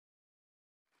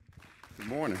Good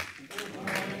morning.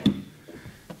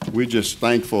 We're just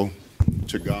thankful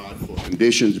to God for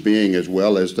conditions being as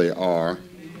well as they are.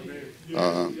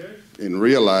 In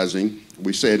realizing,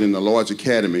 we said in the Lord's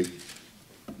Academy,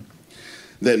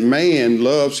 that man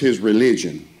loves his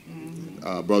religion,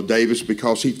 Brother Davis,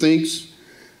 because he thinks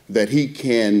that he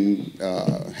can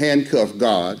handcuff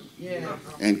God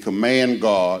and command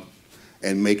God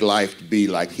and make life to be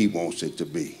like he wants it to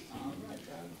be.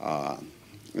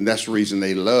 And that's the reason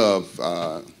they love,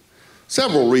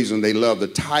 several reasons they love the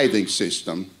tithing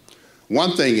system.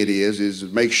 One thing it is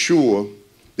make sure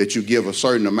that you give a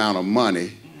certain amount of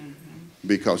money,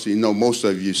 because you know most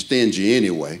of you stingy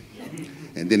anyway.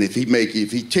 And then if he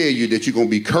tell you that you're going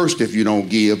to be cursed if you don't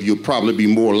give, you'll probably be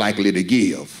more likely to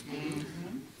give.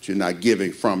 But you're not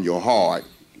giving from your heart.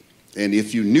 And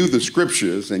if you knew the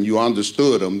scriptures and you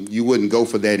understood them, you wouldn't go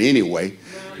for that anyway,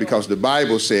 because the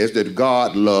Bible says that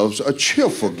God loves a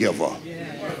cheerful giver.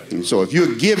 And so if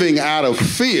you're giving out of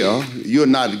fear, you're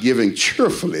not giving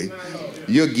cheerfully.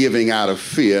 You're giving out of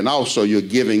fear. And also you're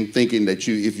giving thinking that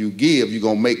if you give, you're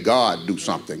going to make God do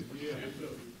something,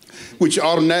 which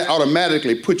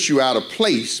automatically puts you out of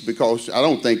place, because I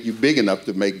don't think you're big enough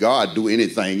to make God do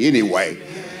anything anyway.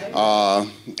 I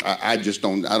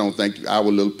don't think our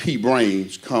little pea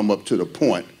brains come up to the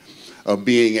point of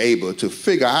being able to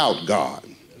figure out God.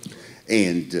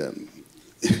 And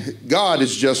God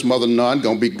is just Mother None,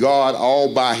 going to be God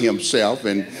all by himself.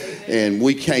 And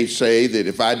we can't say that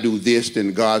if I do this,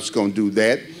 then God's going to do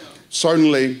that.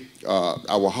 Certainly,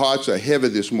 our hearts are heavy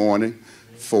this morning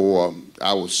for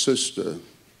our sister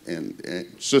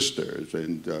and sisters,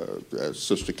 and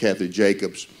Sister Kathy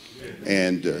Jacobs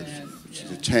and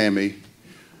Sister Tammy,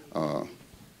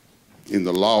 in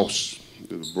the loss of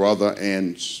the brother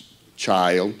and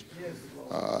child.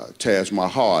 Tears my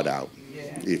heart out.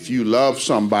 If you love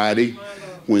somebody,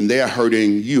 when they're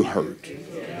hurting, you hurt.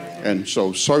 And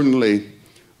so certainly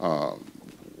I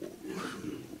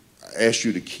ask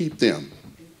you to keep them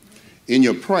in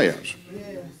your prayers.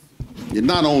 And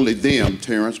not only them,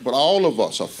 Terrence, but all of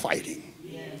us are fighting.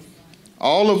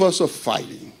 All of us are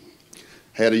fighting.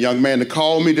 Had a young man to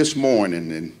call me this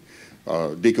morning,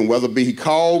 and Deacon Weatherby, he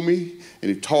called me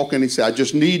and he talked and he said, I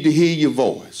just need to hear your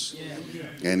voice.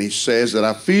 And he says that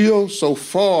I feel so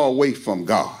far away from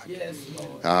God.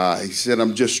 He said,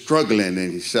 I'm just struggling.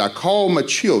 And he said, I call my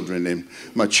children, and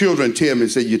my children tell me,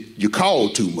 say, you call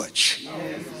too much.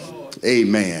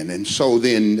 Amen. And so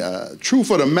then,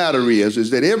 truth of the matter is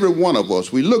that every one of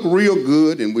us, we look real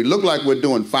good and we look like we're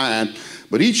doing fine,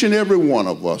 but each and every one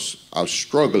of us are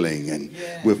struggling, and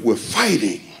we're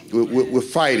fighting. We're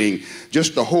fighting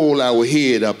just to hold our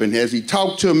head up. And as he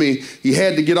talked to me, he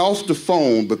had to get off the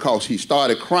phone because he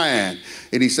started crying.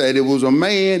 And he said, it was a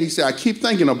man. He said, I keep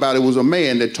thinking about it. It was a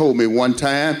man that told me one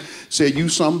time, said, you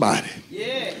somebody.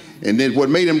 And then what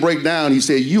made him break down, he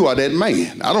said, you are that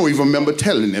man. I don't even remember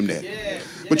telling him that.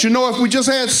 But you know, if we just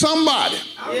had somebody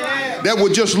that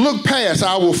would just look past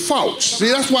our faults. See,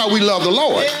 that's why we love the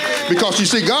Lord. Because you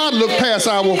see, God looked past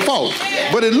our faults.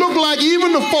 But it looked like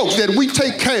even the folks that we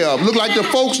take care of, look like the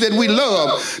folks that we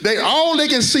love, all they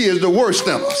can see is the worst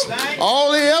in us.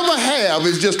 All they ever have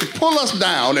is just to pull us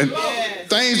down, and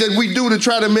things that we do to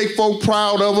try to make folk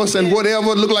proud of us and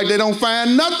whatever, look like they don't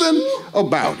find nothing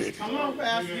about it.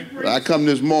 I come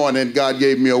this morning, God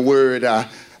gave me a word.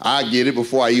 I get it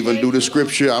before I even do the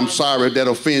scripture. I'm sorry if that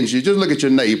offends you. Just look at your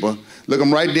neighbor. Look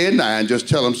them right there in the eye and just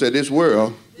tell them, say, this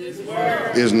world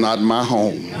is not my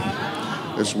home.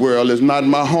 This world is not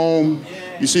my home.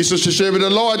 You see, Sister Sherry,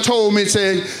 the Lord told me, he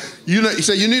said, you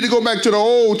need to go back to the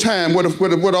old time where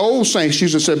the old saints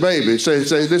used to say, baby, say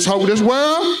this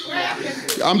world,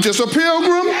 I'm just a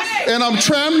pilgrim and I'm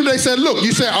traveling. They said, look,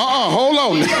 you said, hold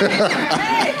on.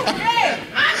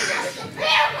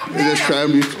 They just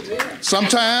traveling.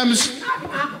 Sometimes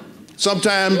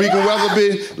Deacon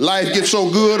Weatherby, life gets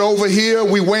so good over here,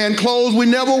 we wearing clothes we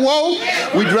never wore.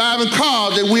 We driving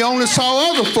cars that we only saw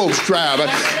other folks driving.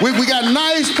 We got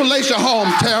nice palatial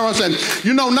homes, Terrence, and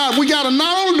you know, not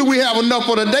only do we have enough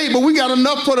for today, but we got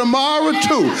enough for tomorrow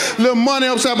too. Little money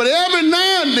upside, but every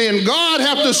now and then God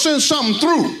have to send something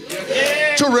through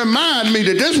to remind me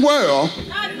that this world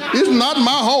is not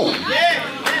my home.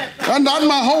 Not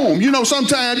my home. You know,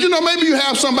 sometimes, maybe you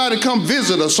have somebody come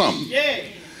visit or something.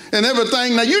 And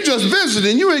everything. Now, you just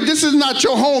visiting. This is not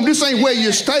your home. This ain't where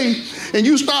you stay. and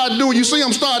you see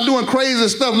them start doing crazy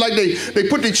stuff like they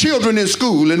put their children in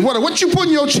school. And what you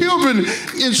putting your children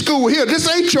in school here? This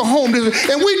ain't your home. And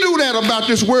we do that about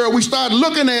this world. We start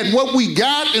looking at what we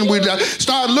got, and we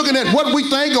start looking at what we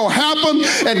think gonna happen.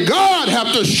 And God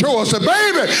have to show us,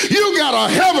 baby, you got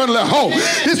a heavenly home.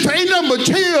 This ain't nothing but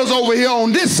tears over here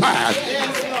on this side.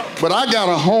 But I got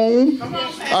a home.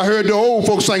 I heard the old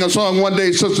folks sing a song one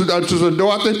day, Sister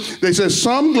Dorothy. They said,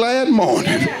 some glad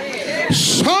morning.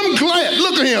 Some glad.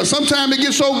 Look at here. Sometimes it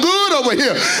gets so good over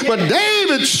here. But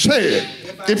David said,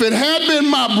 if it had been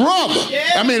my brother,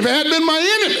 if it had been my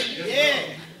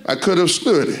enemy, I could have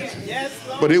stood it.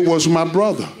 But it was my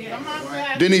brother.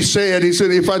 Then he said,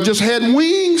 if I just had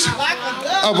wings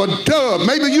of a dove.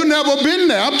 Maybe you never been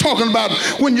there. I'm talking about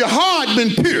when your heart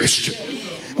been pierced.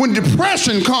 When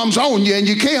depression comes on you and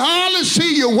you can't hardly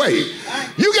see your way.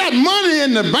 You got money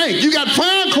in the bank. You got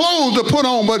fine clothes to put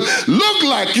on, but look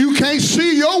like you can't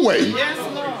see your way. Yes,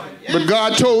 Lord. Yes. But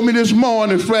God told me this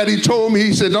morning, Fred, he told me,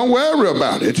 he said, don't worry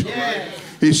about it. Yes.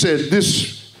 He said,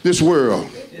 this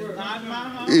world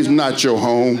is not your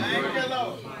home.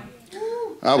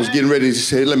 I was getting ready to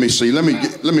say, let me see. Let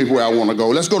me where I want to go.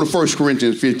 Let's go to 1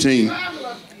 Corinthians 15.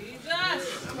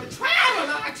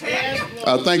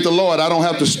 I thank the Lord I don't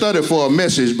have to study for a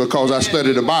message because I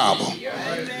study the Bible.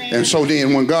 And so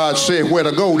then when God said where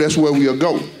to go, that's where we'll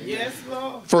go.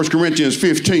 1 Corinthians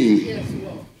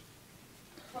 15.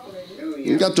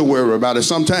 You got to worry about it.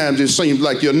 Sometimes it seems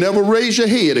like you'll never raise your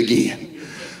head again.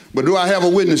 But do I have a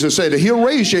witness to say that he'll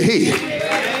raise your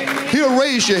head? He'll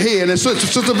raise your head. And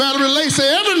Sister Valerie Lay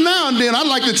said, every now and then I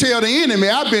like to tell the enemy,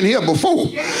 I've been here before.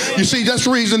 You see, that's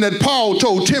the reason that Paul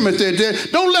told Timothy that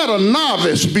don't let a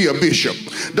novice be a bishop.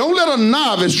 Don't let a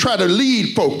novice try to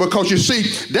lead folk, because you see,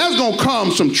 there's going to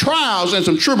come some trials and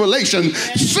some tribulations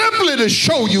simply to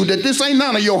show you that this ain't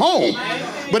none of your home.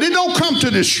 But it don't come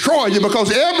to destroy you,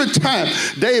 because every time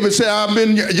David said, I've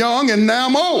been young and now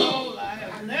I'm old.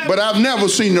 But I've never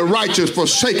seen the righteous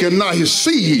forsaken, nor his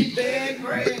seed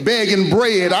begging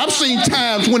bread. I've seen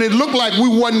times when it looked like we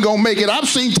wasn't going to make it. I've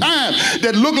seen times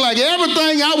that looked like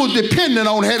everything I was dependent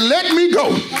on had let me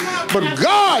go. But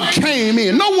God came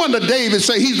in. No wonder David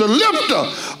said he's the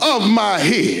lifter of my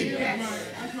head.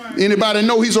 Anybody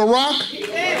know he's a rock?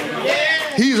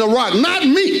 He's a rock. Not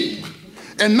me,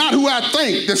 and not who I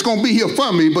think that's going to be here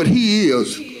for me, but he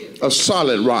is a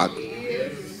solid rock.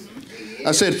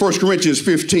 I said 1 Corinthians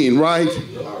 15, right?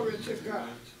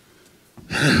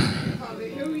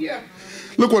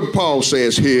 Look what Paul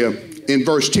says here in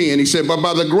verse 10. He said, but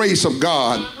by the grace of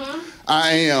God,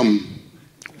 I am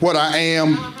what I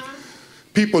am.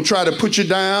 People try to put you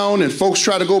down, and folks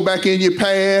try to go back in your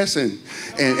past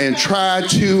and try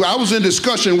to. I was in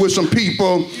discussion with some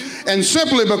people, and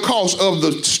simply because of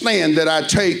the stand that I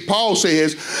take, Paul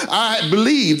says, I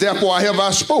believe, therefore have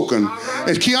I spoken.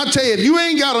 And can I tell you, if you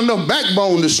ain't got enough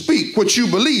backbone to speak what you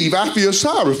believe, I feel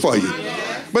sorry for you.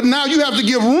 But now you have to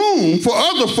give room for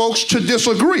other folks to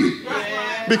disagree.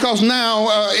 Because now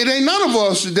it ain't none of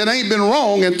us that ain't been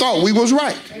wrong and thought we was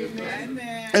right.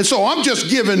 And so I'm just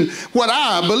giving what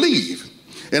I believe.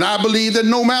 And I believe that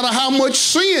no matter how much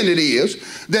sin it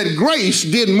is, that grace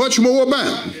did much more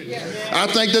abound. I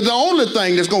think that the only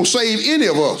thing that's going to save any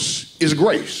of us is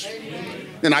grace.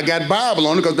 And I got Bible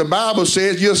on it because the Bible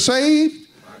says you're saved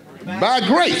by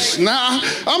grace. Now,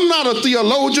 I'm not a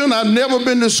theologian. I've never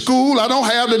been to school. I don't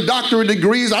have the doctorate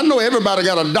degrees. I know everybody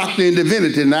got a doctor in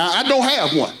divinity now. I don't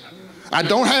have one. I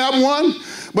don't have one.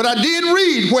 But I did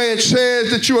read where it says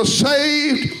that you are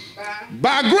saved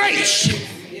by grace.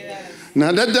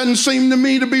 Now, that doesn't seem to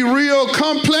me to be real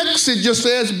complex. It just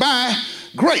says by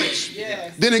grace.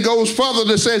 Then it goes further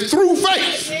to say through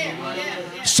faith.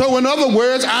 So in other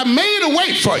words, I made a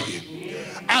way for you.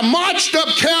 I marched up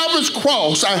Calvary's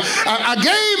cross. I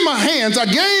gave my hands. I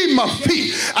gave my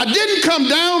feet. I didn't come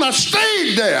down. I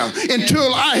stayed there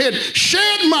until I had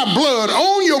shed my blood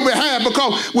on your behalf,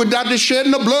 because without the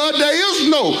shedding of blood, there is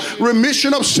no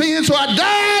remission of sin. So I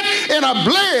died and I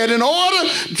bled in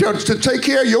order to take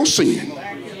care of your sin.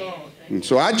 And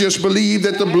so I just believe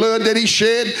that the blood that he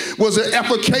shed was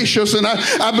efficacious, and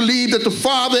I believe that the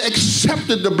Father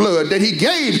accepted the blood that he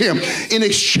gave him in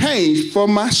exchange for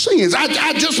my sins.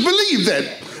 I just believe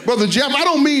that, Brother Jeff. I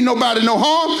don't mean nobody no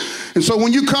harm. And so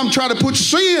when you come try to put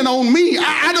sin on me,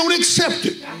 I don't accept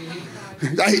it.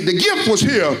 The gift was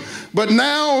here, but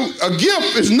now a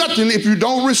gift is nothing if you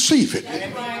don't receive it.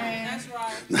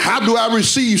 How do I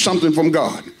receive something from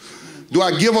God? Do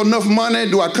I give enough money?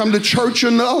 Do I come to church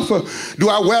enough? Do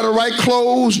I wear the right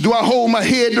clothes? Do I hold my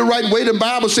head the right way? The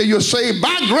Bible says you're saved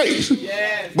by grace,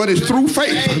 but it's through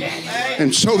faith.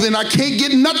 And so then I can't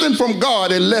get nothing from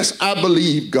God unless I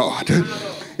believe God.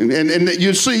 And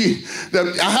you see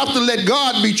that I have to let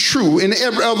God be true and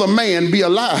every other man be a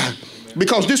lie,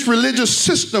 because this religious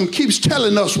system keeps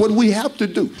telling us what we have to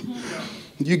do.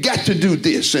 You got to do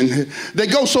this. And they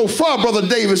go so far, Brother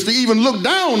Davis, to even look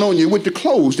down on you with the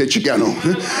clothes that you got on.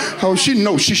 Oh, she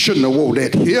knows she shouldn't have wore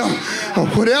that here or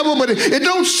whatever, but it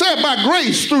don't say by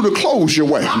grace through the clothes you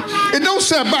wear. It don't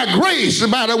say by grace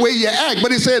by the way you act,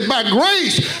 but it says by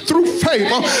grace through faith.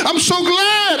 I'm so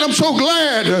glad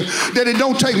that it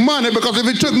don't take money, because if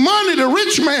it took money, the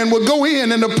rich man would go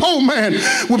in and the poor man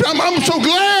would. I'm so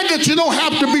glad that you don't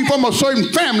have to be from a certain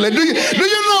family. Do you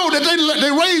know that they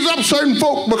raise up certain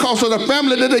folks because of the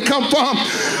family that they come from?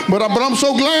 But I'm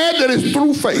so glad that it's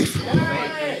through faith.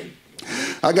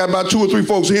 I got about 2 or 3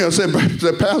 folks here and said,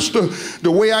 Pastor, the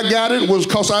way I got it was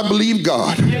because I believed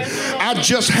God. I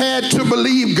just had to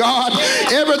believe God.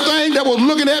 Everything that was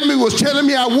looking at me was telling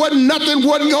me I wasn't nothing,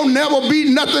 wasn't going to never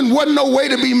be nothing, wasn't no way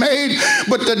to be made.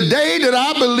 But the day that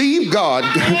I believed God,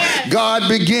 God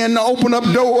began to open up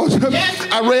doors.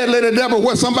 I read Lady Deborah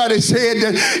where somebody said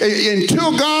that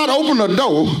until God opened a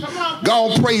door,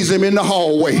 God praise him in the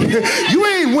hallway. You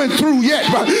ain't went through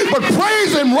yet, but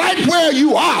praise him right where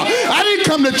you are. I didn't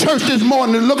come to church this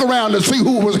morning and look around to see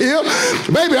who was here.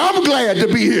 Baby, I'm glad to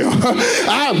be here.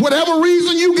 Whatever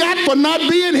reason you got for not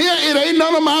being here, it ain't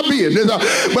none of my business.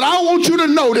 But I want you to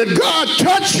know that God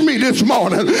touched me this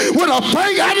morning with a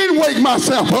thing. I didn't wake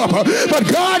myself up, but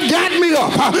God got me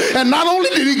up. And not only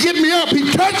did he get me up,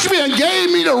 he touched me and gave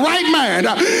me the right mind.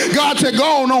 God said,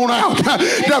 go on out.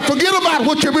 Now, forget about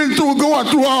what you've been through, going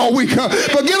through all week.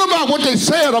 Forget about what they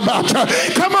said about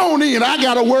you. Come on in. I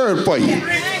got a word for you.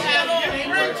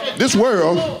 This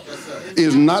world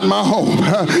is not my home.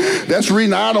 That's the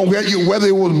reason I don't get you, whether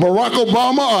it was Barack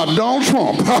Obama or Donald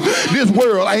Trump. This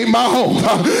world ain't my home.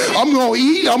 I'm going to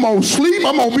eat, I'm going to sleep,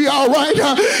 I'm going to be all right.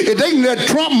 If they can let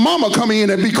Trump mama come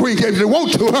in and be queen if they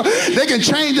want to, they can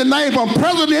change the name from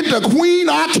president to queen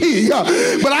or king.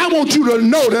 But I want you to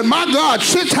know that my God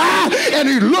sits high and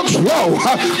he looks low.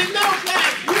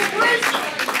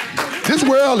 This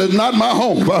world is not my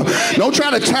home. Don't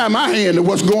try to tie my hand to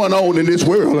what's going on in this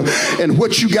world and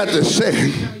what you got to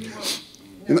say.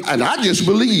 And I just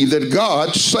believe that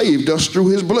God saved us through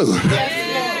his blood.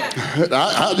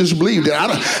 I just believe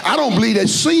that. I don't believe that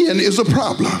sin is a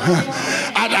problem.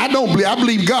 I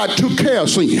believe God took care of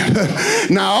sin.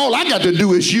 Now all I got to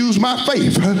do is use my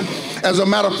faith. As a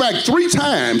matter of fact, 3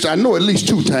 times, I know at least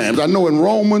 2 times, I know in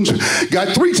Romans, got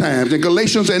 3 times, in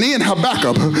Galatians and in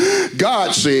Habakkuk,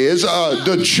 God says,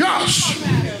 the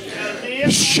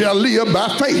just shall live by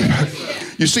faith.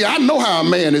 You see, I know how a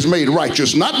man is made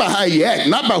righteous, not by how he act,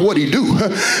 not by what he do,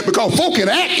 because folk can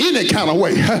act any kind of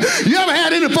way. You ever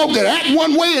had any folk that act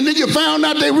one way and then you found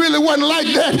out they really wasn't like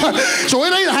that? So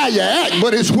it ain't how you act,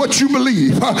 but it's what you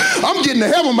believe. I'm getting to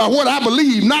heaven by what I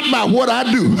believe, not by what I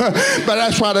do. But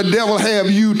that's why the devil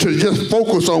have you to just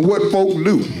focus on what folk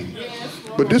do.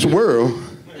 But this world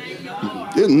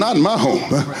is not my home.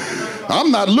 I'm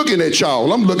not looking at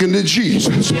y'all. I'm looking at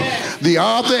Jesus, the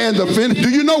author and the finisher. Do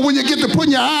you know when you get to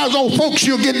putting your eyes on folks,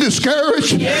 you'll get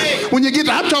discouraged? When you get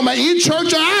to, I'm talking about in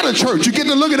church or out of church, you get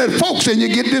to looking at folks and you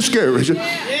get discouraged.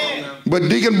 But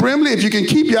Deacon Brimley, if you can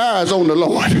keep your eyes on the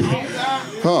Lord,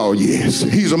 oh yes,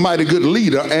 he's a mighty good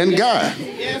leader and guide.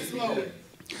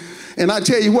 And I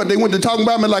tell you what, they went to talk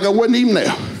about me like I wasn't even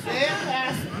there.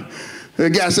 The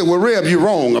guy said, well, Reb, you're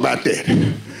wrong about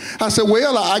that. I said,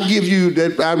 well, I give you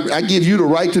the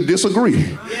right to disagree.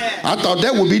 I thought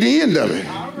that would be the end of it.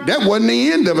 That wasn't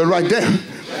the end of it right there.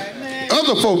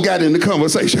 Other folk got in the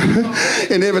conversation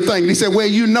and everything. They said, well,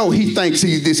 you know, he thinks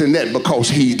he's this and that because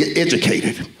he's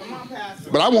educated.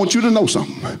 But I want you to know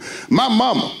something. My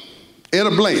mama, Etta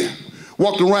Bland,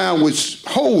 walked around with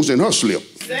holes in her slip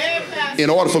in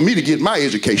order for me to get my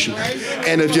education.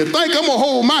 And if you think I'm gonna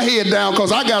hold my head down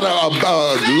because I got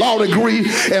a law degree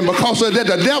and because of that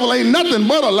the devil ain't nothing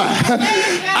but a lie,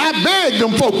 I begged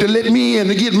them folk to let me in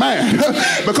to get mine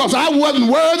because I wasn't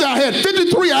worthy. I had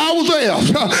 53 hours of else.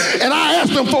 And I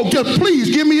asked them folk, just please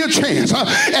give me a chance.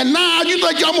 And now you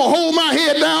think I'm gonna hold my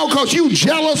head down because you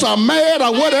jealous or mad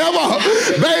or whatever?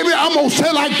 Baby, I'm gonna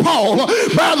say like Paul,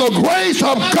 by the grace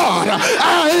of God,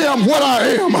 I am what I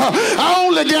am. I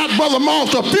only got Brother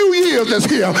Moss a few years that's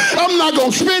here. I'm not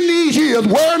going to spend these years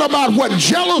worrying about what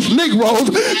jealous Negroes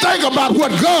think about what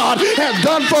God has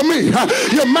done for me.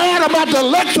 You're mad about the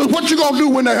elections. What you going to do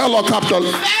when the helicopter...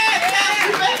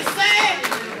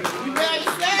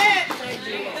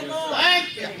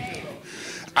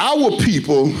 Our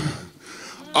people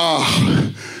are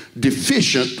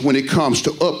deficient when it comes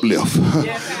to uplift.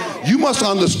 You must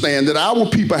understand that our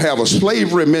people have a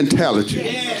slavery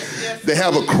mentality. They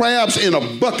have a crabs in a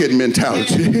bucket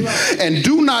mentality and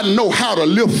do not know how to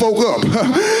lift folk up.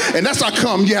 And that's how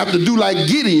come you have to do like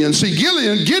Gideon. See,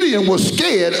 Gideon was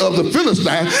scared of the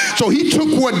Philistine, so he took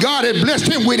what God had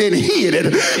blessed him with and hid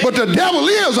it. But the devil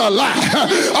is a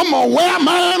lie. I'm going to wear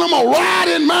mine, I'm going to ride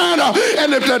in mine,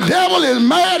 and if the devil is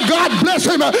mad, God bless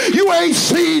him, you ain't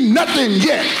seen nothing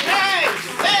yet.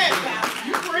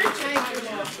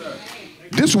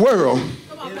 This world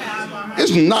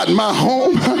is not my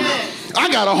home. I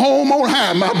got a home on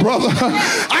high, my brother.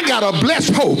 I got a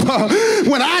blessed hope.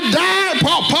 When I die,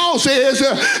 Paul says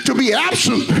to be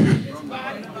absent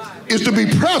is to be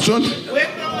present.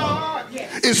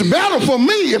 It's better for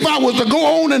me if I was to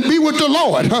go on and be with the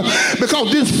Lord,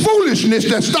 because this foolishness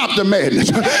that stopped the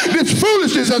madness, this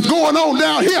foolishness that's going on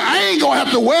down here, I ain't going to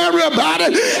have to worry about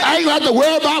it. I ain't going to have to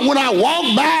worry about when I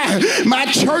walk by my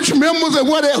church members and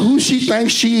whatever, who she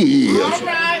thinks she is. All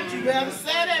right, you better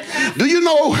say that. Do you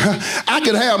know I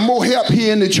could have more help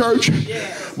here in the church?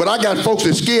 But I got folks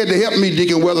that's scared to help me,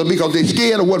 Deacon Weather, because they're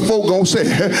scared of what folk gonna say.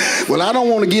 Well, I don't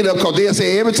want to get up because they'll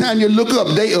say every time you look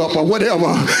up, they up or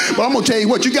whatever. But I'm gonna tell you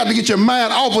what, you got to get your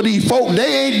mind off of these folk.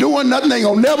 They ain't doing nothing, they ain't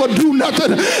gonna never do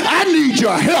nothing. I need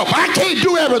your help. I can't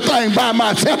do everything by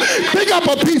myself. Pick up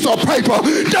a piece of paper,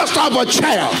 dust off a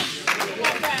chair.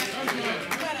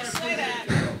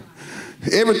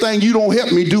 Everything you don't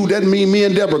help me do, that mean me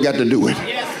and Deborah got to do it.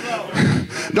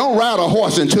 Don't ride a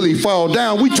horse until he falls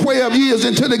down. We 12 years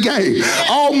into the game,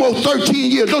 almost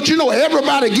 13 years. Don't you know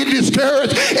everybody get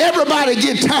discouraged? Everybody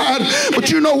get tired.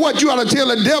 But you know what? You ought to tell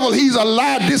the devil he's a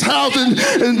lie. This house and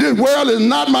this world is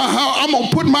not my house. I'm going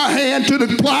to put my hand to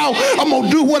the plow. I'm going to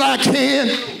do what I can.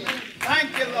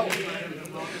 Thank you,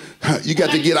 Lord. You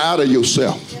got to get out of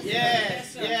yourself.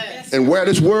 Yes, yes. And wear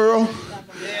this world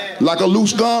like a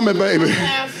loose garment, baby.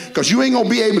 Because you ain't going to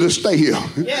be able to stay here.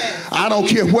 I don't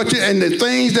care what and the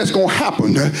things that's going to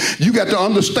happen. You got to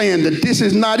understand that this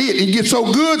is not it. It gets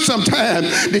so good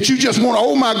sometimes that you just want to,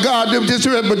 oh my God,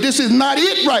 but this is not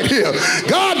it right here.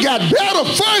 God got better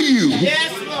for you.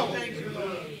 Yes, Lord. Thank you,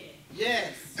 Lord.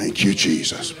 Yes. Thank you,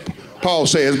 Jesus. Paul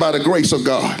says, by the grace of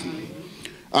God,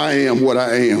 I am what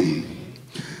I am.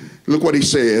 Look what he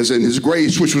says. And his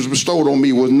grace which was bestowed on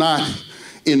me was not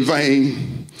in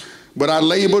vain, but I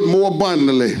labored more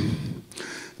abundantly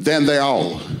than they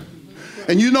all.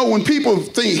 And you know, when people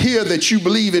hear that you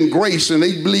believe in grace and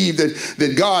they believe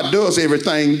that God does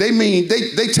everything, they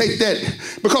take that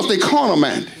because they carnal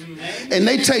minded. And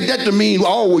they take that to mean,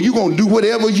 oh, well, you're going to do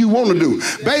whatever you want to do.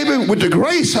 Baby, with the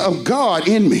grace of God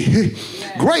in me,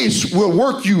 grace will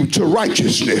work you to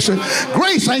righteousness.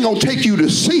 Grace ain't going to take you to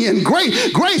sin.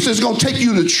 Grace is going to take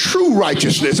you to true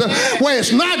righteousness, where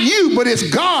it's not you, but it's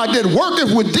God that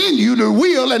worketh within you to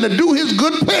will and to do his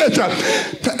good pleasure.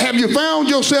 Have you found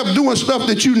yourself doing stuff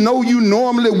that you know you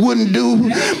normally wouldn't do?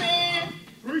 Amen.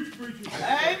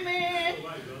 Amen.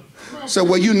 So,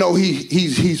 well, you know,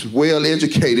 he's well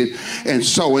educated, and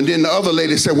then the other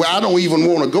lady said, well, I don't even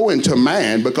want to go into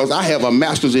mine because I have a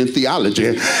master's in theology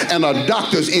and a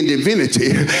doctor's in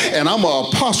divinity, and I'm an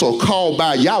apostle called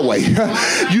by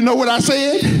Yahweh. You know what I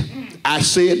said? I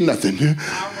said nothing.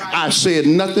 I said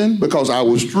nothing because I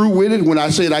was through with it when I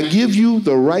said, I give you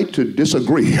the right to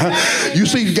disagree. You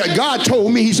see, God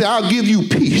told me, he said, I'll give you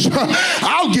peace.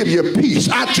 I'll give you peace.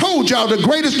 I told y'all the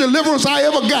greatest deliverance I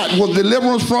ever got was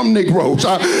deliverance from Negroes.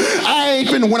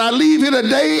 When I leave here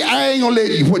today, I ain't going to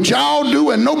let what y'all do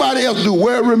and nobody else do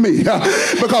worry me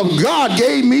because God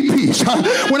gave me peace.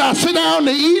 When I sit down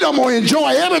to eat, I'm going to enjoy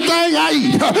everything I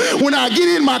eat. When I get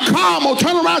in my car, I'm going to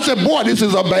turn around and say, boy, this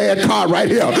is a bad car right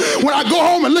here. When I go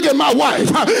home and look at my wife,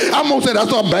 I'm going to say,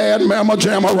 that's a bad mamma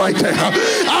jamma right there.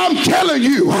 I'm telling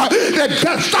you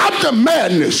that stop the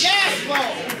madness. Yes, Lord.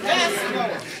 Yes,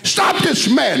 Lord. Stop this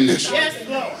madness. Yes,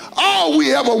 Lord. All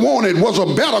we ever wanted was a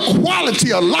better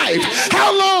quality of life.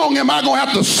 How long am I going to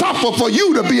have to suffer for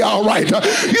you to be all right?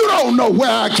 You don't know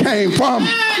where I came from.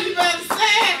 You better say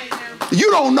it. You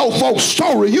don't know folks'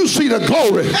 story. You see the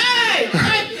glory.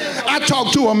 I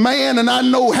talked to a man, and I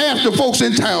know half the folks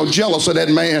in town jealous of that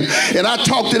man. And I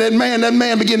talked to that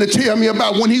man began to tell me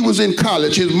about when he was in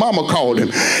college. His mama called him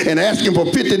and asked him for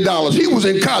 $50. He was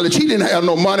in college. He didn't have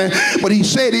no money, but he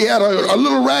said he had a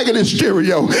little raggedy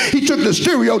stereo. He took the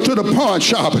stereo to the pawn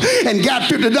shop and got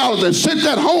 $50 and sent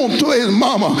that home to his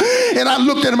mama. And I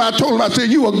looked at him, I told him, I said,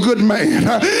 you a good man.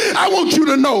 I want you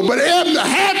to know, but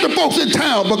half the folks in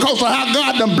town, because of how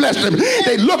God done blessed him,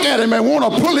 they look at him and want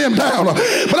to pull him down.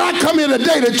 But I come here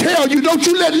today to tell you, don't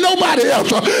you let nobody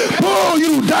else pull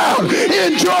you down.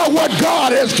 Enjoy what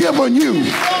God has given you.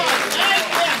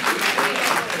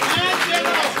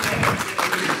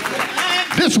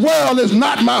 This world is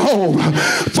not my home.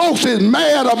 Folks is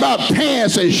mad about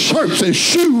pants and shirts and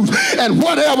shoes and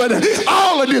whatever.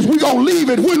 All of this, we're going to leave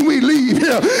it when we leave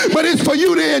here. But it's for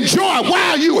you to enjoy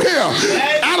while you're here.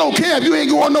 I don't care if you ain't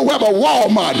going nowhere but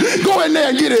Walmart. Go in there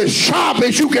and get as sharp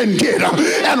as you can get.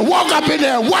 And walk up in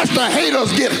there and watch the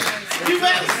haters get it. You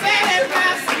better say that,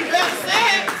 Pastor. You better say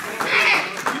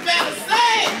it. You better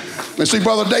say it. And see,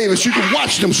 Brother Davis, you can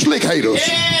watch them slick haters.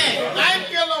 Yeah,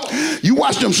 thank you, Lord. You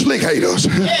watch them slick haters.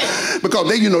 Yeah. Because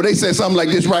they, you know, they say something like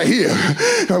this right here.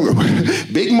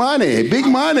 Big money, big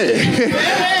money.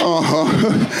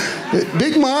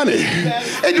 Big money.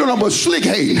 Ain't doing nothing but slick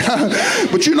hate.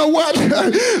 But you know what?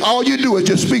 All you do is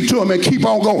just speak to them and keep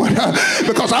on going.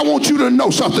 Because I want you to know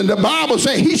something. The Bible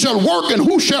says he shall work and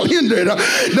who shall hinder it.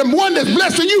 The one that's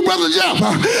blessing you, Brother Jeff,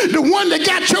 the one that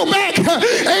got your back,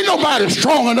 ain't nobody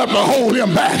strong enough to hold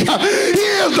him back. He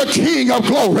is the King of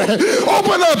glory.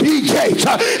 Open up ye gates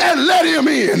and let him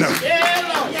in.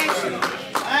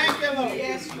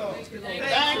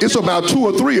 It's about 2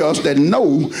 or 3 of us that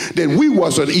know that we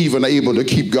wasn't even able to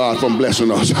keep God from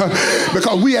blessing us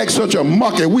because we act such a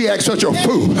monkey, we act such a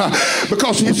fool.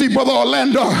 Because you see, Brother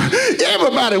Orlando,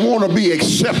 everybody want to be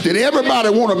accepted, everybody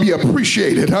want to be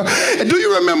appreciated. And do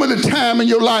you remember the time in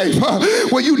your life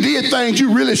where you did things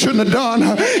you really shouldn't have done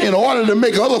in order to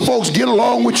make other folks get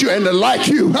along with you and to like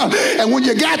you? And when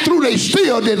you got through, they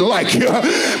still didn't like you.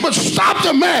 But stop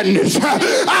the madness.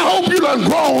 I hope you done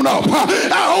grown up.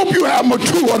 I hope you have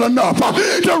matured enough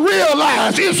to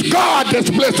realize it's God that's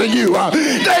blessing you.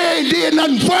 They ain't did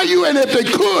nothing for you, and if they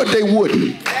could, they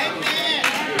wouldn't.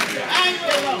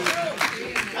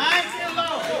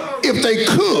 If they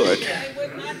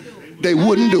could, they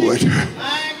wouldn't do it.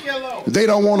 They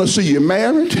don't want to see you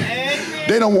married.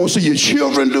 They don't want to see your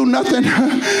children do nothing.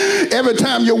 Every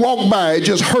time you walk by, it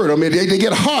just hurt them. They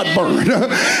get heartburn.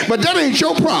 But that ain't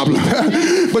your problem.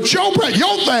 But your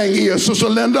thing is, Sister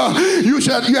Linda, you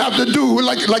have to do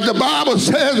like the Bible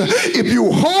says, if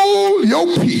you hold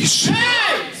your peace.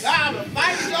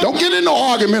 Don't get in no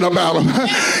argument about them.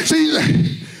 See,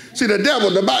 the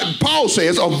devil, Paul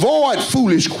says, avoid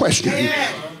foolish questions.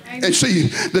 And see,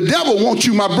 the devil wants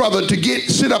you, my brother, to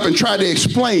sit up and try to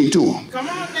explain to him. Come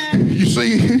on, man. You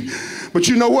see? But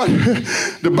you know what?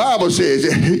 The Bible says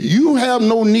you have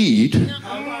no need.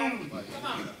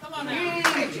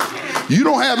 You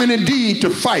don't have any need to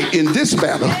fight in this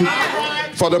battle.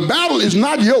 For the battle is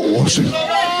not yours,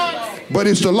 but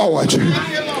it's the Lord's.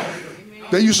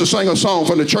 They used to sing a song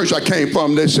from the church I came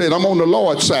from. They said, I'm on the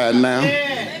Lord's side now.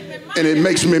 And it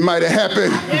makes me mighty happy.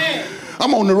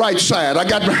 I'm on the right side. I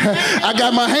got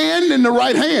my hand in the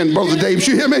right hand, Brother Dave.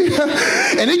 You hear me?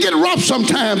 And it get rough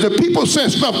sometimes if people say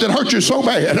stuff that hurt you so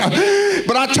bad.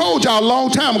 But I told y'all a long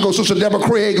time ago, Sister Deborah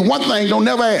Craig, one thing don't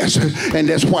never ask, and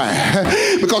that's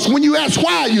why. Because when you ask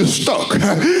why, you're stuck.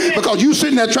 Because you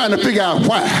sitting there trying to figure out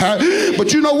why.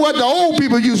 But you know what? The old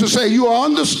people used to say, you'll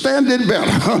understand it better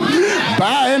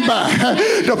by and by.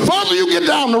 The farther you get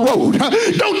down the road,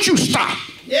 don't you stop.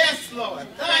 Yes, Lord.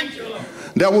 Thank you, Lord.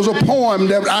 There was a poem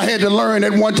that I had to learn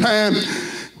at one time.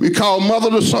 We called Mother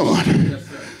to Son.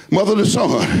 Mother to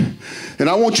Son. And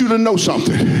I want you to know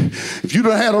something. If you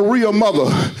done had a real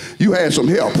mother, you had some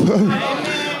help.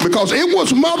 Because it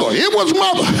was mother. It was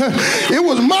mother. It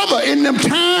was mother in them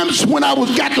times when I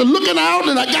got to looking out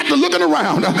and I got to looking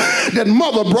around that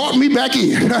mother brought me back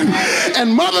in.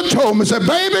 And mother told me, said,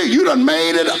 baby, you done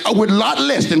made it with a lot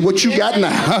less than what you got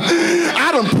now.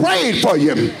 I done prayed for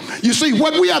you. You see,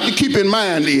 what we have to keep in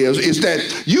mind is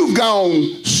that you've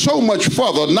gone so much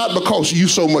further, not because you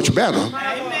so much better.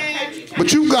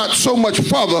 But you got so much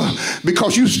further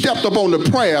because you stepped up on the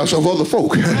prayers of other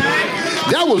folk.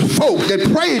 That was folk that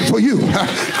prayed for you.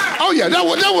 Oh yeah, that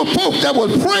was folk that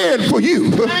was praying for you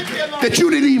that you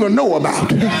didn't even know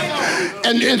about.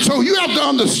 And so you have to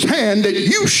understand that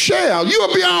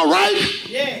you'll be all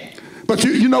right. But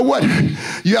you know what?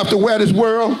 You have to wear this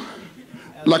world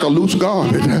like a loose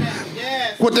garment.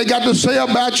 What they got to say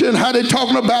about you and how they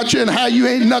talking about you and how you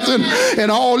ain't nothing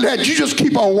and all that, you just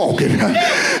keep on walking.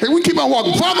 And we keep on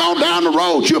walking. Further on down the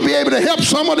road, you'll be able to help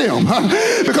some of them.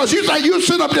 Because you think you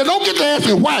sit up there, don't get to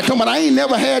asking why. Come on, I ain't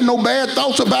never had no bad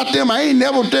thoughts about them. I ain't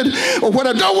never did or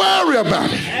whatever. Don't worry about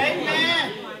it.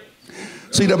 Amen.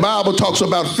 See, the Bible talks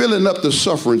about filling up the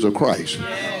sufferings of Christ.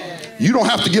 You don't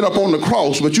have to get up on the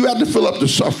cross, but you have to fill up the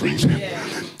sufferings.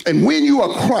 And when you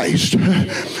are Christ,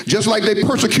 just like they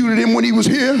persecuted him when he was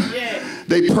here,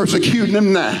 they persecuting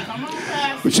him now.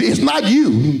 But see, it's not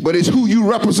you, but it's who you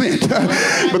represent.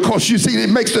 Because you see, it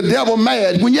makes the devil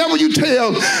mad. Whenever you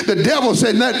tell the devil,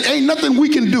 said, ain't nothing we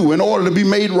can do in order to be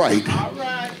made right.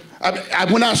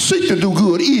 When I seek to do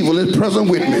good, evil is present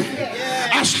with me.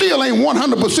 I still ain't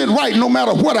 100% right no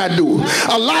matter what I do.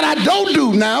 A lot I don't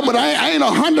do now, but I ain't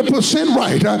 100%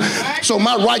 right. So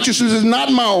my righteousness is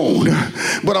not my own,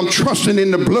 but I'm trusting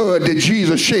in the blood that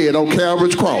Jesus shed on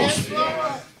Calvary's cross.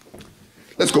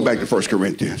 Let's go back to 1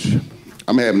 Corinthians.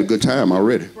 I'm having a good time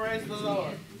already. Praise the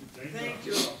Lord. Thank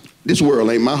you. This world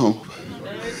ain't my home.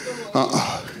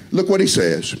 Look what he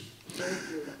says.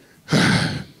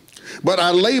 But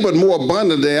I labored more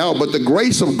abundantly out, but the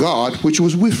grace of God which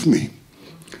was with me.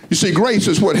 You see, grace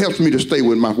is what helps me to stay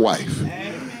with my wife.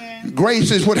 Amen.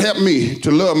 Grace is what helped me to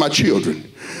love my children.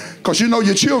 Because you know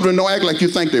your children don't act like you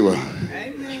think they will.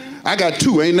 Amen. I got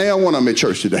two, ain't there one of them at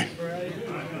church today.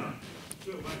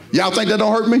 Y'all think that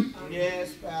don't hurt me?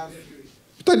 Yes, Pastor.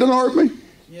 You think that don't hurt me?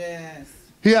 Yes.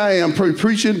 Here I am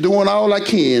preaching, doing all I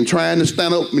can, trying to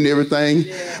stand up and everything.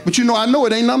 Yeah. But you know, I know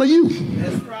it ain't none of you.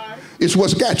 That's right. It's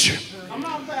what's got you.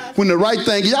 When the right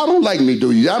thing, y'all don't like me,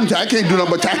 do you? I can't do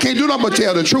nothing but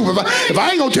tell the truth. If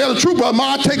I ain't gonna tell the truth,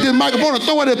 I'll take this microphone and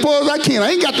throw it as far as I can.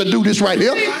 I ain't got to do this right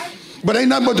here. But ain't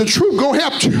nothing but the truth gonna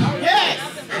help you. Yes.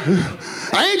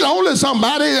 I ain't the only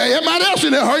somebody. Everybody else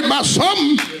in there hurt by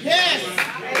something. Yes.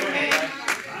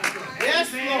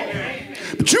 Yes,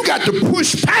 Lord. But you got to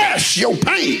push past your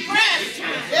pain. Yes.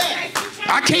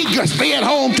 I can't just stay at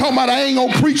home talking about I ain't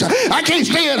gonna preach. I can't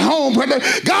stay at home.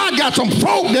 God got some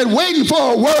folk that waiting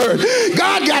for a word.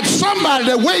 God got somebody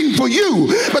that waiting for you.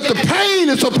 But the pain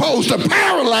is supposed to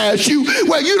paralyze you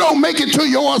where you don't make it to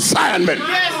your assignment.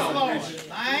 Yes, Lord.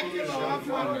 Thank you, Lord,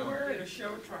 for the word.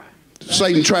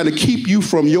 Satan trying to keep you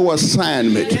from your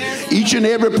assignment. Yes. Each and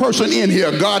every person in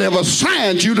here, God have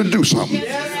assigned you to do something.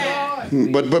 Yes,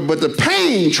 Lord. But the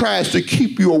pain tries to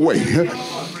keep you away.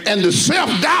 And the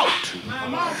self-doubt.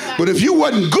 But if you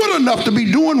wasn't good enough to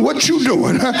be doing what you're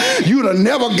doing, you'd have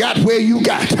never got where you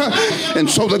got. And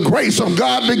so the grace of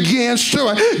God begins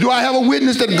to, do I have a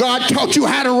witness that God taught you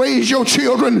how to raise your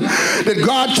children? That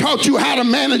God taught you how to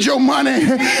manage your money?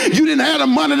 You didn't have the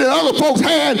money that other folks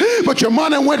had, but your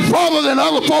money went further than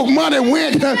other folks' money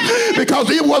went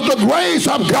because it was the grace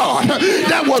of God.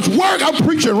 That was work. I'm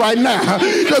preaching right now.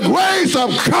 The grace of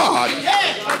God.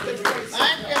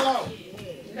 Thank you, Lord.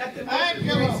 Thank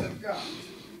you, Lord.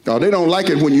 Oh, they don't like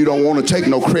it when you don't want to take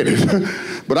no credit.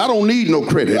 But I don't need no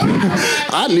credit.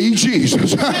 I need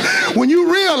Jesus. When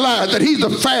you realize that he's the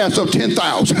fairest of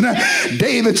 10,000.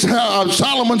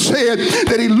 Solomon said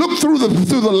that he looked through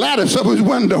the lattice of his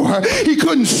window. He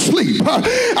couldn't sleep.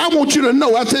 I want you to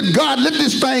know, I said, God, let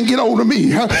this thing get over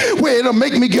me where it'll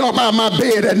make me get up out of my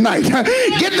bed at night.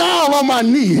 Get down on my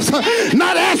knees.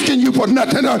 Not asking you for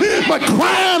nothing, but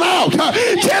crying out,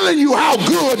 telling you how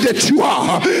good that you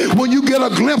are. When you get a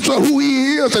glimpse of who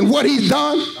he is and what he's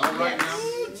done. All right now.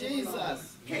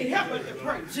 Jesus. Can't help but to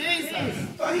pray. Jesus.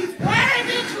 So he's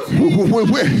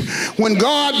when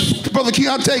God, Brother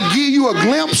Keontae, give you a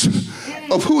glimpse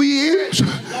of who he is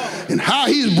and how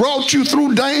he's brought you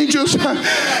through dangers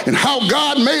and how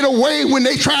God made a way when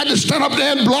they tried to stand up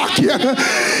there and block you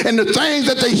and the things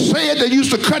that they said that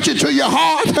used to cut you to your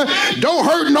heart don't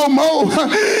hurt no more.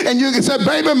 And you can say,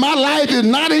 baby, my life is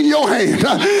not in your hands.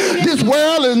 This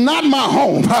world is not my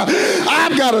home.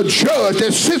 I've got a judge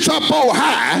that sits up on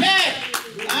high.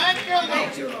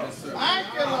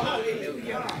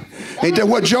 Ain't that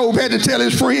what Job had to tell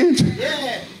his friends?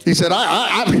 He said,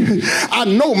 I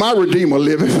know my Redeemer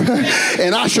liveth,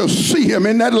 and I shall see him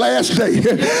in that last day.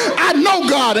 I know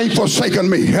God ain't forsaken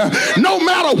me. No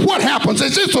matter what happens,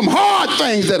 it's just some hard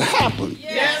things that happen.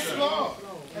 Yes, Lord.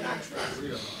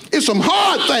 It's some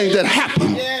hard things that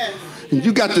happen. Yes. And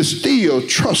you got to still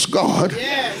trust God.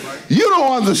 Yes. You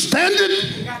don't understand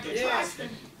it. You got to trust him.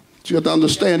 You have to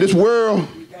understand this world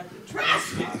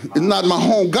is not my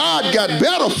home. God got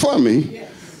better for me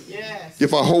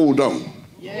if I hold on.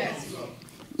 Yes.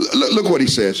 Look what he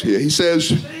says here. He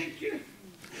says,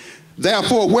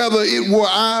 therefore, whether it were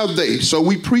I or they, so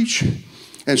we preach,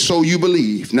 and so you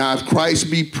believe. Now, if Christ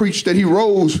be preached that he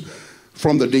rose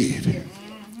from the dead.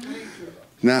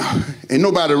 Now, ain't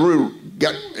nobody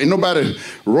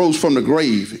rose from the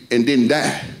grave and didn't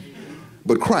die,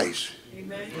 but Christ.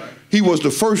 He was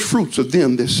the first fruits of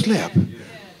them that slept.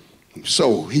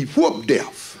 So he whooped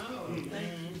death.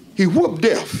 He whooped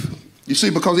death. You see,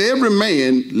 because every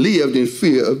man lived in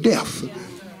fear of death.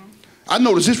 I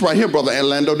notice this right here, Brother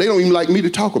Orlando. They don't even like me to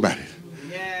talk about it.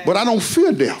 But I don't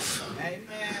fear death.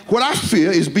 What I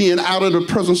fear is being out of the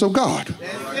presence of God.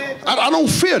 I don't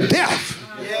fear death.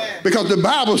 Because the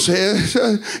Bible says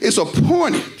it's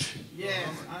appointed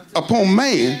upon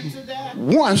man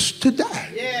once to die.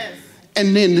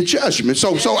 And then the judgment.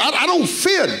 So I don't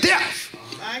fear death.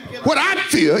 What I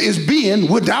fear is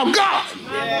being without God.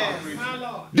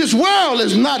 This world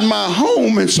is not my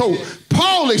home. And so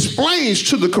Paul explains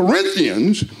to the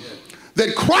Corinthians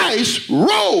that Christ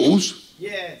rose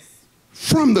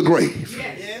from the grave.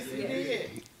 Yes, he did.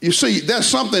 You see, that's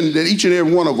something that each and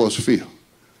every one of us feel.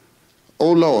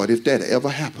 Oh, Lord, if that ever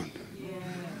happened.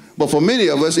 But for many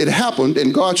of us, it happened,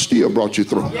 and God still brought you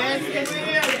through. Yes, he will.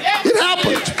 Yes, it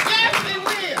happened. Yes, he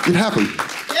will. It happened.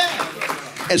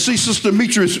 Yes. And see, Sister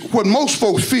Demetrius, what most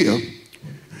folks fear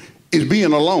is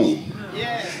being alone.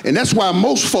 Yes. And that's why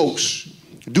most folks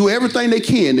do everything they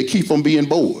can to keep from being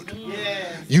bored.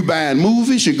 Yes. You buying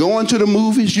movies, you're going to the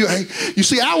movies. You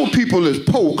see, our people is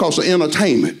poor because of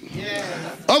entertainment. Yes.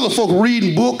 Other folks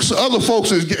reading books, other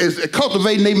folks is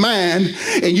cultivating their mind,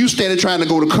 and you standing trying to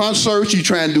go to concerts, you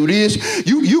trying to do this.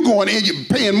 You going in, you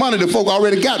paying money to folk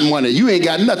already got money. You ain't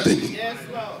got nothing. Yes,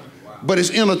 Lord. But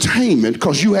it's entertainment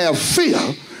because you have fear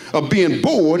of being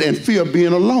bored and fear of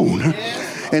being alone. Yes.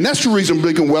 And that's the reason,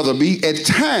 Blake and Weatherby, at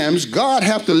times, God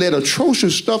have to let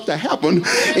atrocious stuff to happen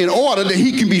in order that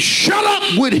he can be shut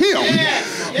up with him.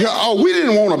 Yes. Yeah, oh, we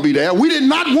didn't want to be there. We did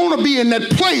not want to be in that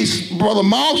place, Brother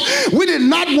Moss. We did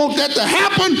not want that to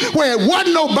happen where it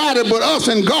wasn't nobody but us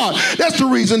and God. That's the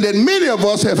reason that many of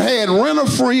us have had renter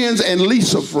friends and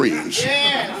leaser friends.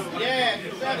 Yes, yes.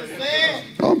 You better say it.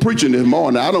 I'm preaching this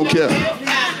morning. I don't care.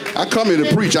 I come here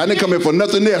to preach. I didn't come here for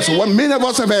nothing else. So many of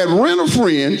us have had renter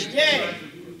friends. Yes.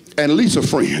 And Lisa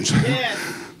friends. Yes.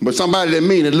 But somebody that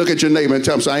mean it, look at your neighbor and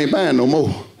tell them, I ain't buying no more.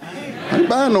 I ain't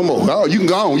buying no more. Oh, you can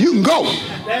go on. You can go.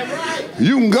 That's right.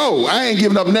 You can go. I ain't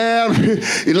giving up now.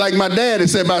 It's like my dad had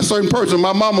said about a certain person.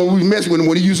 My mama, we messed with him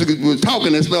when he used to was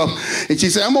talking and stuff. And she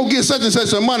said, I'm going to get such and such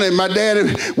some money. And my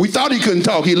dad, we thought he couldn't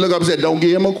talk. He looked up and said, don't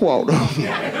give him a quarter.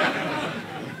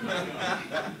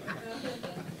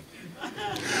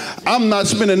 I'm not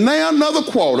spending now another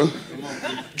quarter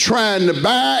trying to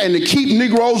buy and to keep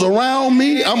Negroes around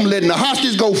me. I'm letting the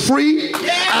hostages go free.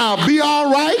 Yeah. I'll be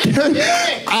all right.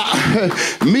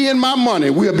 Yeah. Me and my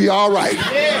money, we'll be all right.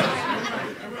 Yeah.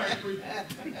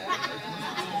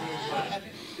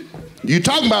 You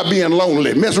talking about being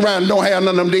lonely. Mess around and don't have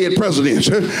none of them dead presidents.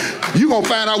 You're going to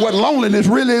find out what loneliness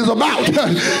really is about.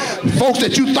 Folks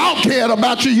that you thought cared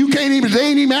about you, they ain't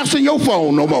even answering your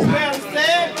phone no more. Well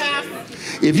said, Pastor.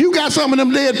 If you got some of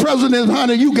them dead presidents,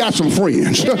 honey, you got some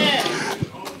friends. Yeah.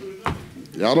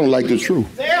 Y'all don't like the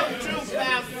truth. Tell the truth,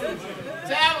 Pastor.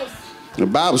 Tell us. The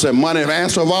Bible said money is the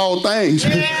answer of all things.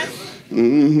 Yes.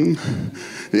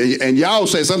 Mm-hmm. And y'all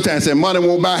say sometimes that money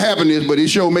won't buy happiness, but it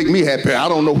sure make me happy. I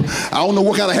don't know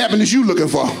what kind of happiness you looking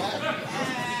for.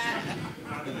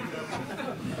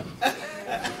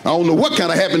 I don't know what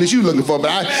kind of happiness you looking for,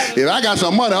 but if I got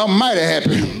some money, I'm mighty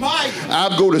happy.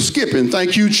 I'll go to skipping.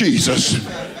 Thank you, Jesus.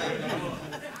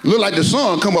 Look like the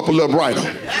sun come up a little brighter.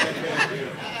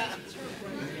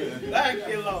 Thank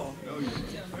you, Lord.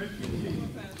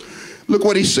 Look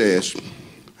what he says.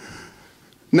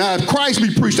 Now, if Christ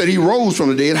be preached that he rose from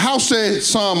the dead, how said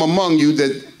some among you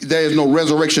that there is no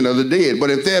resurrection of the dead? But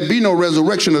if there be no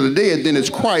resurrection of the dead, then is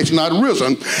Christ not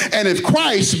risen? And if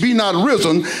Christ be not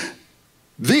risen,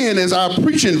 then is our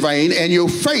preaching vain, and your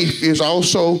faith is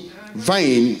also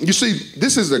vain. You see,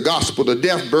 this is the gospel, the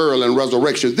death, burial, and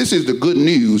resurrection. This is the good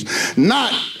news.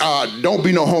 Not don't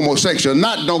be no homosexual,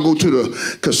 not don't go to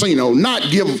the casino, not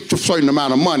give a certain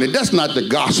amount of money. That's not the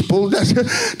gospel.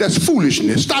 That's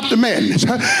foolishness. Stop the madness.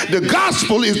 The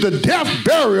gospel is the death,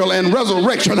 burial, and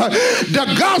resurrection.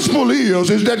 The gospel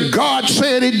is that God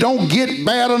said it don't get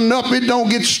bad enough, it don't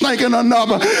get stinking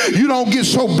enough. You don't get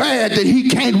so bad that he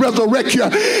can't resurrect you.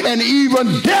 And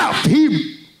even death,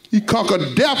 he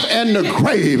conquered death and the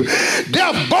grave.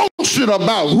 Death boasted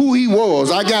about who he was.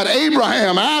 I got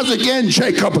Abraham, Isaac, and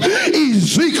Jacob,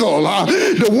 Ezekiel,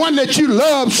 the one that you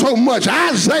love so much,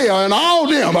 Isaiah, and all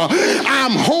them.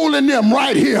 I'm holding them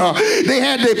right here. They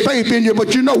had their faith in you,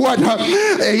 but you know what?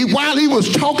 While he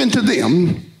was talking to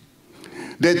them,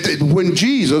 that when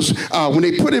Jesus, when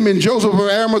they put him in Joseph of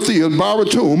Arimathea's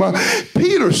borrowed tomb,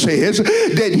 Peter says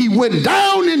that he went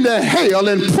down into hell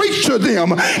and preached to them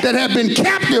that had been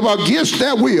captive against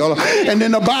their will. And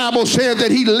then the Bible says that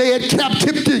he led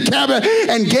captivity captive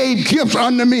and gave gifts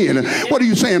unto men. What are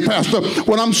you saying, Pastor?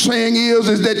 What I'm saying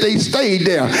is that they stayed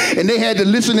there and they had to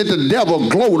listen to the devil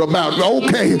gloat about,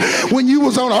 okay, when you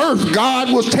was on earth,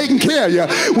 God was taking care of you.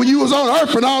 When you was on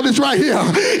earth and all this right here.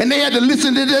 And they had to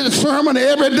listen to that sermon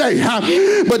every day.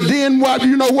 But then what?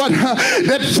 You know what?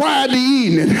 That Friday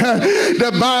evening,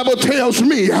 the Bible tells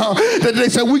me that they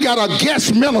said we got a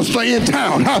guest minister in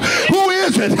town. Who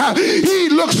is it? He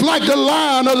looks like the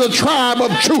Lion of the tribe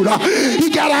of Judah. He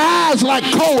got eyes like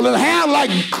coal and hair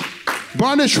like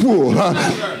burnished wool.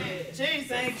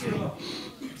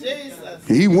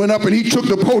 He went up and he took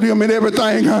the podium and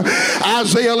everything.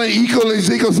 Isaiah and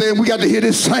Ezekiel said, we got to hear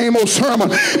this same old sermon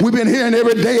we've been hearing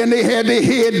every day, and they had their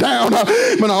head down.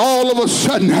 But all of a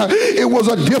sudden, it was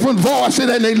a different voice, and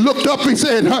they looked up. He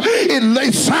said,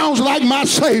 it sounds like my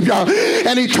Savior.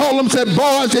 And he told them, said,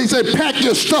 boys, he said, pack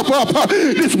your stuff up.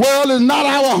 This world is not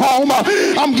our home.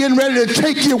 I'm getting ready to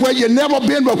take you where you've never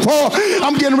been before.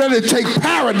 I'm getting ready to take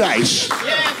paradise.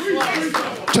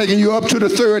 Taking you up to the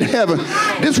third heaven.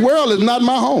 This world is not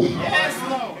my home.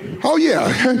 Oh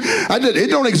yeah, it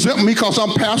don't exempt me because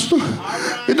I'm pastor.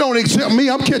 It don't exempt me.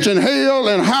 I'm catching hell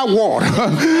and high water.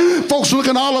 Folks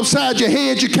looking all upside your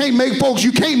head. You can't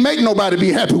make nobody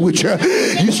be happy with you.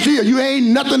 You ain't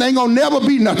nothing, ain't gonna never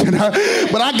be nothing.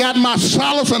 But I got my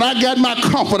solace and I got my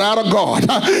comfort out of God.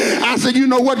 I said, you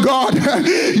know what, God,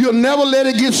 you'll never let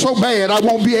it get so bad I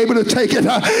won't be able to take it.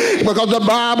 Because the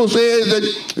Bible says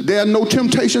that there's no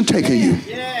temptation taking you.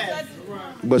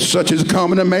 But such is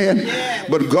coming to man.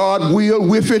 But God will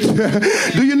with it.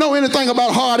 Do you know anything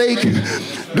about heartache?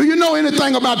 Do you know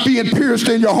anything about being pierced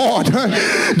in your heart?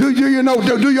 Do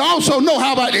you also know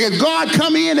how about has God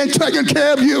come in and taken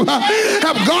care of you?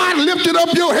 Have God lifted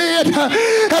up your head?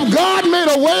 Have God made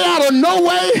a way out of no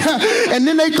way? And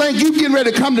then they think you getting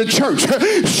ready to come to church,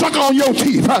 suck on your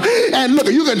teeth, and look,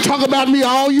 you can talk about me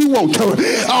all you want to.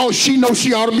 Oh, she knows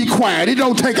she ought to be quiet. It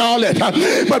don't take all that.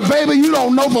 But baby, you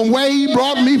don't know from where he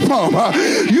brought me from.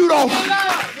 You don't.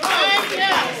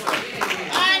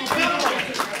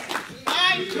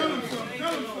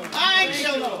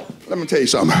 Let me tell you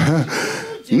something.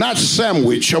 Not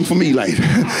sandwich. I'm from Elaine.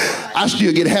 I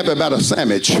still get happy about a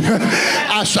sandwich.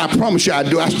 I promise you I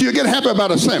do. I still get happy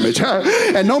about a sandwich.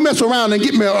 And don't mess around and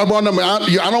get me one of them.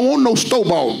 I don't want no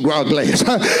store-bought glass.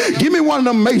 Give me one of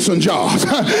them mason jars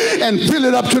and fill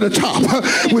it up to the top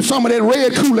with some of that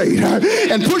red Kool-Aid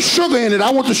and put sugar in it.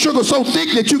 I want the sugar so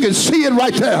thick that you can see it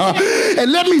right there. And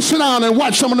let me sit down and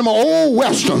watch some of them old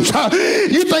westerns.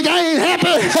 You think I ain't happy?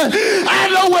 I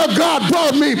know where God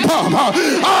brought me from.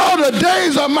 All the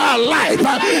days of my life,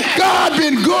 God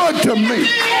been good to me.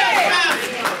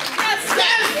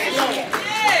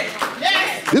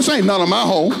 This ain't none of my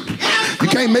home. You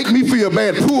can't make me feel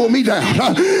bad, pull me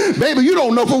down. Baby, you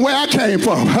don't know from where I came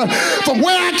from. From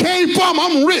where I came from,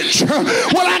 I'm rich.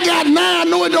 What I got now, I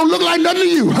know it don't look like nothing to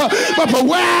you. But from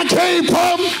where I came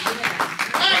from,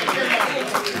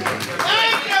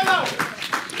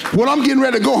 well, I'm getting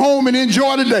ready to go home and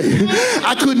enjoy the day.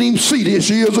 I couldn't even see this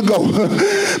years ago.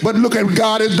 But look at what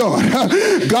God has done.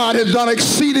 God has done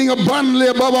exceeding abundantly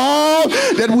above all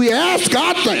that we ask,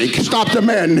 God think. Stop the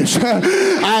madness.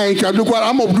 I ain't gonna do what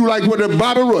I'm gonna do like with the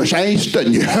Bobby Rush. I ain't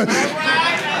studying you.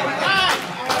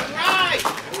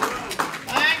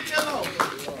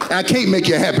 I can't make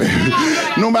you happy.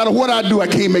 No matter what I do, I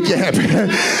can't make you happy.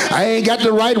 I ain't got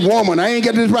the right woman. I ain't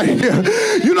got this right here.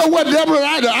 You know what, Deborah?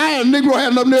 I had a Negro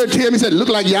had enough nerve to tell me, he said, look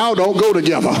like y'all don't go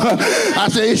together. I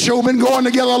said, it's sure been going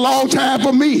together a long time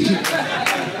for me.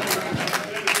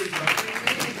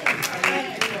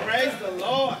 Praise the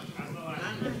Lord.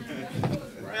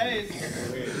 Praise.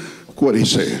 What he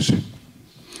says.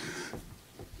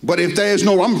 But if there is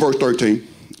no, I'm verse 13.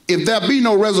 If there be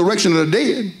no resurrection of the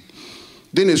dead,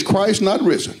 then is Christ not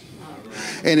risen?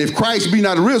 And if Christ be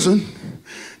not risen,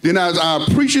 then as I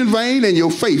preach in vain, and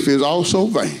your faith is also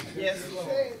vain. Yes,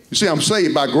 Lord. You see, I'm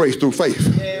saved by grace through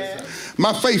faith. Yes.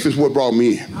 My faith is what brought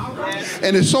me in. Yes.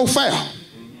 And it's so fair.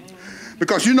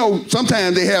 Because, you know,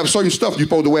 sometimes they have certain stuff you're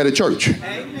supposed to wear to church.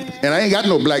 Amen. And I ain't got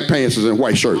no black pants and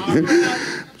white shirt.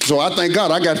 So I thank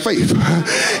God I got faith.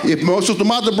 If Sister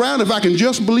Martha Brown, if I can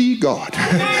just believe God.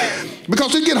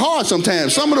 Because it get hard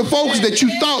sometimes. Some of the folks that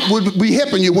you thought would be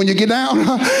helping you when you get down,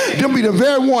 they'll be the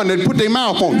very one that put their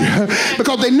mouth on you.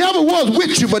 Because they never was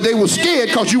with you, but they were scared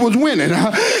because you was winning.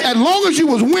 As long as you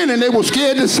was winning, they were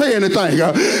scared to say anything.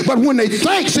 But when they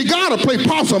think, see, God will play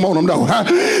possum on them though.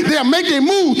 They'll make their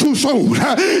move too soon.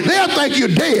 They'll think you're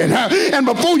dead. And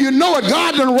before you know it,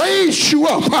 God done raised you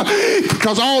up.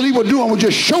 Because all he was doing was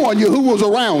just showing you who was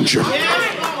around you.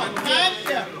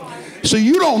 So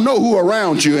you don't know who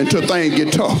around you until things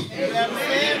get tough.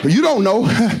 You don't know.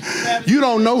 You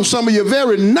don't know some of your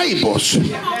very neighbors.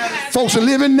 Folks are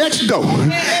living next door,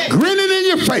 grinning in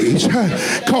your face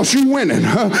because you're winning.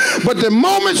 But the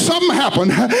moment something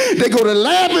happened, they go to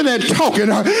laughing and talking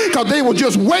because they were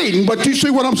just waiting. But you see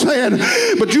what I'm saying?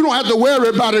 But you don't have to worry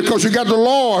about it because you got the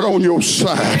Lord on your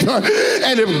side.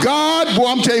 And if God, boy,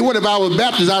 I'm telling you what, if I was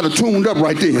Baptist, I'd have tuned up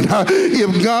right then.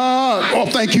 If God, oh,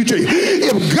 thank you, Jesus.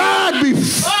 If God be...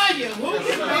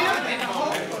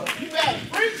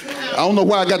 I don't know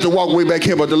why I got to walk way back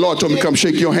here, but the Lord told me to come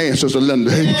shake your hand, Sister Linda.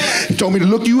 He told me to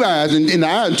look you eyes in the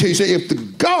eyes and tell you, say, if the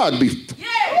God be...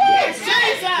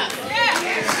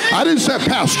 I didn't say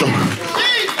pastor.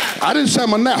 I didn't say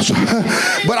Manasseh.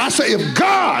 But I say, if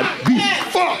God be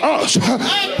for us,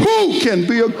 who can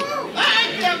be a...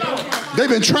 They've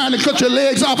been trying to cut your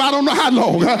legs off I don't know how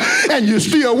long, and you're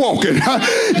still walking.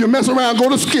 You mess around, go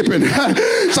to skipping.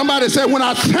 Somebody said, when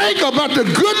I think about the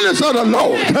goodness of the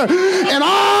Lord and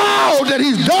all that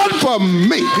he's done for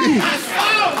me,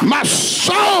 my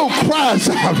soul cries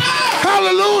out,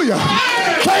 hallelujah.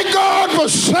 Thank God for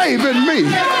saving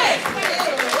me.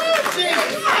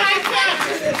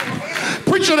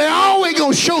 Preacher, they always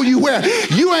gonna show you where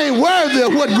you ain't worthy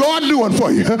of what God doing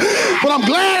for you. But I'm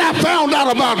glad I found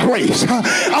out about grace.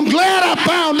 I'm glad I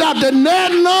found out that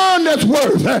there's none that's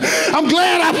worth. I'm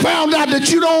glad I found out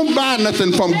that you don't buy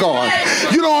nothing from God.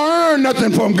 You don't earn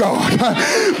nothing from God.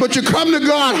 But you come to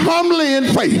God humbly in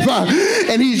faith.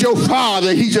 And he's your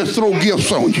Father. He just throw gifts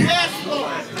on you. Yes,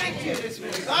 Lord. Thank you.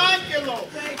 Thank you, Lord.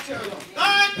 Thank you, Lord.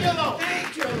 Thank you, Lord.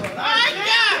 Thank you,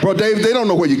 Lord. Bro, Dave, they don't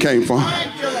know where you came from.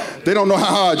 They don't know how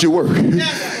hard you work.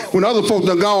 When other folks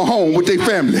done gone home with their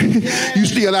family, you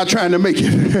still out trying to make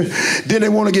it. Then they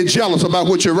want to get jealous about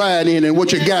what you ride in and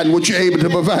what you got and what you're able to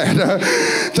provide.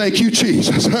 Thank you,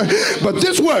 Jesus. But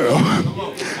this world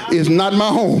is not my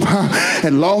home.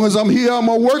 As long as I'm here, I'm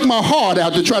going to work my heart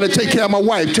out to try to take care of my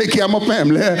wife, take care of my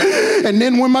family. And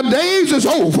then when my days is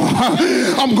over,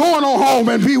 I'm going on home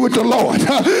and be with the Lord.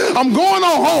 I'm going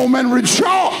on home and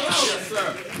rejoice.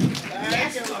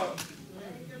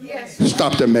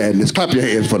 Stop the madness. Clap your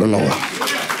hands for the Lord.